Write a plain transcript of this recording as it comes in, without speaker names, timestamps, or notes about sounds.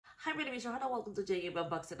Hi, my name is Johana. Welcome to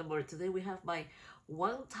jmunboxing&More. Today we have my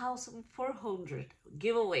 1,400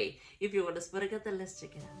 giveaway. If you want to spot it, then let's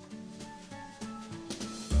check it out.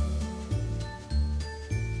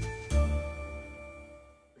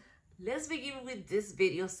 Let's begin with this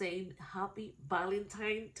video saying Happy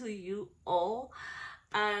Valentine to you all.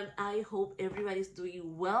 And I hope everybody's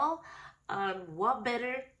doing well. And what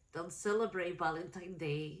better than celebrate Valentine's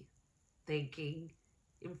Day thinking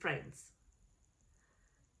in friends,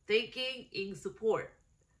 thinking in support,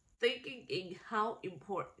 thinking in how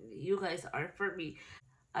important you guys are for me.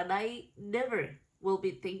 And I never will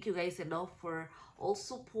be thank you guys enough for all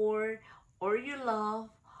support or your love,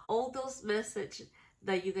 all those messages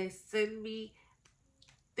that you guys send me.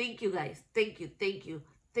 Thank you guys. Thank you. Thank you.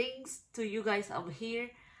 Thanks to you guys, I'm here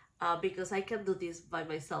because I can do this by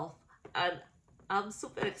myself. And I'm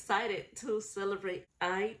super excited to celebrate.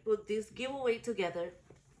 I put this giveaway together.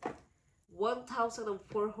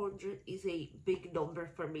 1,400 is a big number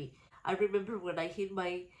for me. I remember when I hit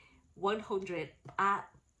my 100, I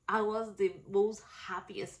was the most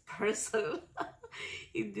happiest person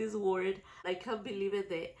in this world. I can't believe it,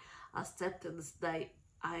 the acceptance that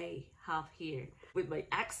I have here. With my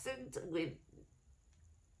accent, with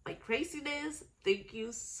my craziness, thank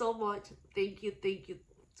you so much. Thank you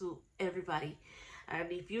to everybody. And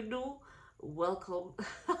if you new, welcome.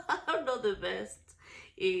 I'm not the best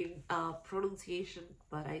in pronunciation,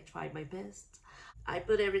 but I try my best. I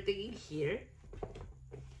put everything in here.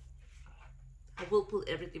 I will put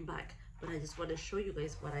everything back, but I just want to show you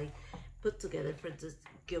guys what I put together for this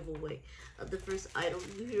giveaway. The first item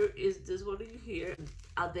here is this one in here,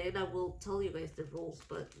 and then I will tell you guys the rules,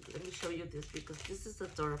 but let me show you this because this is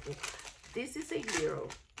adorable. This is a mirror.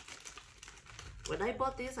 When I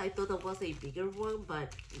bought this, I thought it was a bigger one,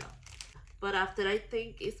 but no. But after, I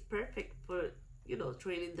think it's perfect for, you know,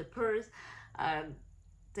 trading the purse and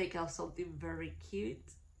take out something very cute.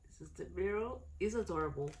 This is the mirror. It's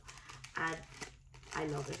adorable and I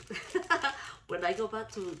love it. When I go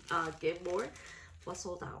back to get more, was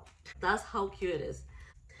sold out. That's how cute it is.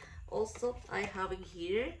 Also, I have in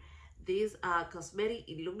here this cosmetic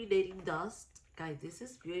illuminating dust. Guys, this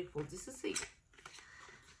is beautiful. This is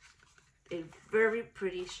a very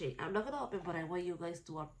pretty shade. I'm not gonna open, but I want you guys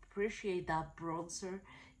to appreciate that bronzer.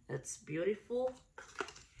 It's beautiful.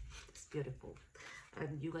 It's beautiful,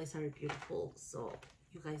 and you guys are beautiful, so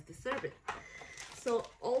you guys deserve it. So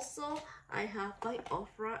also I have by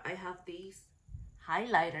Ofra, I have this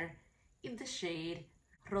highlighter in the shade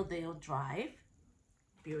Rodeo Drive.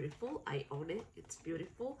 Beautiful. I own it. It's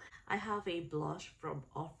beautiful. I have a blush from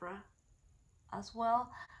Ofra as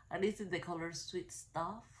well, and it's in the color Sweet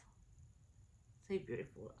Stuff. Say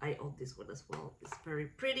beautiful. I own this one as well. It's very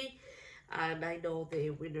pretty, and I know the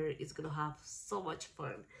winner is gonna have so much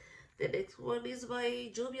fun. The next one is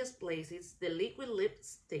by Juvia's Place. It's the liquid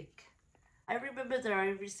lipstick. I remember that I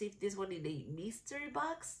received this one in a mystery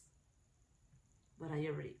box, but I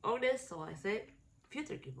already own it, so I said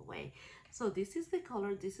future giveaway. So this is the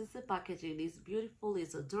color, this is the packaging. It's beautiful,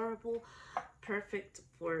 it's adorable, perfect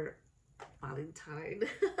for Valentine.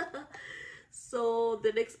 So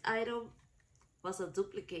the next item was a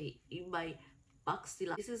duplicate in my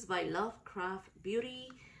Boxila. This is by Lovecraft Beauty,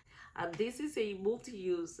 and this is a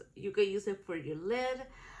multi-use. You can use it for your lid,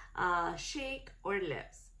 shake, or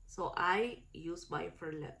lips. So I use mine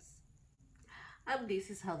for lips. And this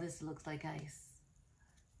is how this looks like, guys.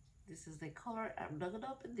 This is the color. I'm not gonna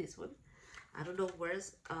open this one. I don't know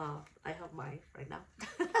where's I have mine right now.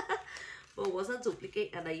 But it was a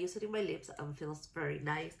duplicate, and I use it in my lips and feels very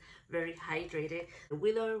nice, very hydrated. The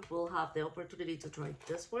winner will have the opportunity to try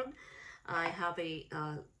this one. I have a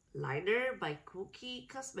liner by Cookie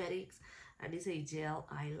Cosmetics, and it's a gel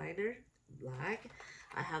eyeliner, black.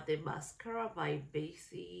 I have the mascara by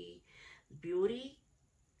Basic Beauty.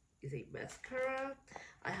 It's a mascara.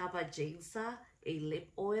 I have a Jansa, a lip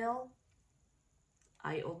oil.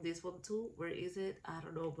 I own this one too. Where is it? I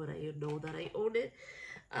don't know, but I know that I own it.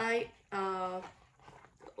 I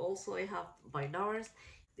also I have by NARS.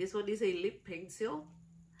 This one is a lip pencil,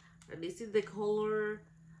 and it's in the color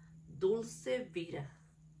Dulce Vida.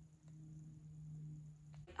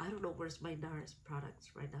 I don't know where's my NARS products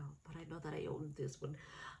right now, but I know that I own this one.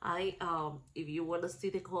 I if you want to see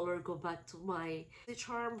the color, go back to my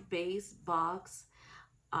Charm base box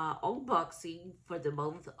unboxing for the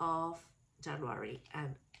month of January,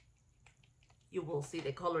 and you will see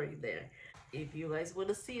the color in there. If you guys want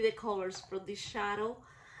to see the colors from this shadow,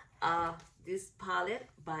 this palette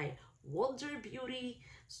by Wonder Beauty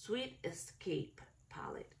Sweet Escape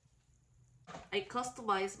palette. I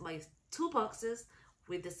customized my two boxes,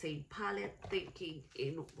 with the same palette, thinking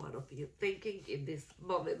in one of you, thinking in this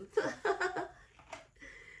moment.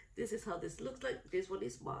 This is how this looks like. This one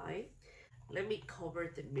is mine. Let me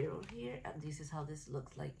cover the mirror here, and this is how this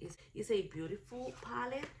looks like. It's a beautiful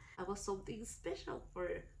palette. I want something special for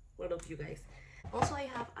one of you guys. Also, I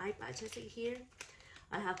have eye patches in here.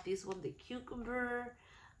 I have this one, the cucumber.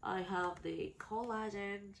 I have the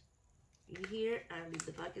collagen in here, and in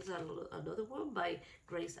the back is another one by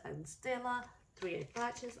Grace and Stella. 3 eye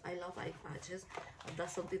patches. I love eye patches, and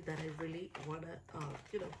that's something that I really wanna,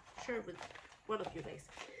 share with one of you guys.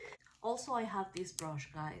 Also, I have this brush,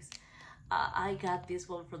 guys. I got this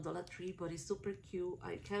one from Dollar Tree, but it's super cute.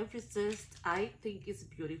 I can't resist. I think it's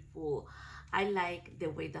beautiful. I like the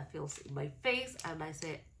way that feels in my face, and I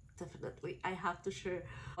said, definitely, I have to share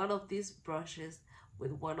one of these brushes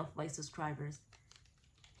with one of my subscribers.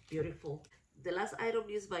 Beautiful. The last item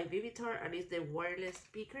is by Vivitar, and it's the wireless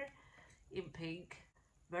speaker in pink.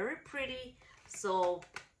 Very pretty. So,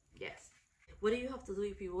 yes. What do you have to do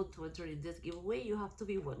if you want to enter in this giveaway? You have to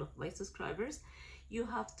be one of my subscribers. You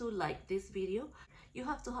have to like this video. You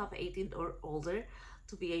have to have 18 or older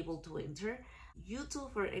to be able to enter.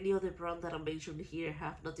 YouTube or any other brand that I mentioned here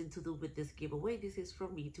have nothing to do with this giveaway. This is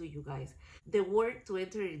from me to you guys. The word to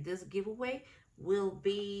enter in this giveaway will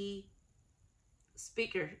be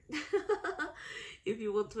speaker. If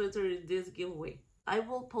you want to enter in this giveaway, I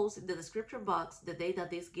will post in the description box the day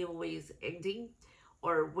that this giveaway is ending,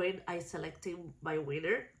 or when I selected my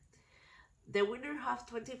winner. The winner have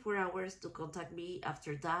 24 hours to contact me.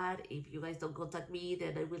 After that, if you guys don't contact me,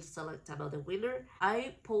 then I will select another winner.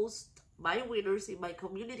 I post my winners in my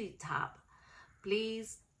community tab.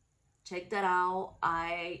 Please check that out.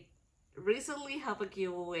 I recently have a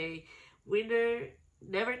giveaway. Winner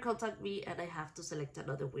never contact me, and I have to select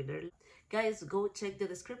another winner. Guys, go check the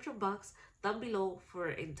description box down below for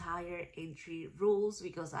entire entry rules,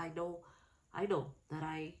 because I know that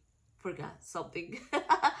I forgot something.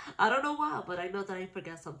 I don't know why, but I know that I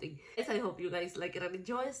forgot something. Guys, I hope you guys like it and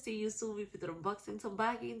enjoy. See you soon with the unboxings,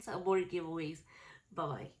 unbaggings, and more giveaways. Bye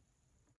bye.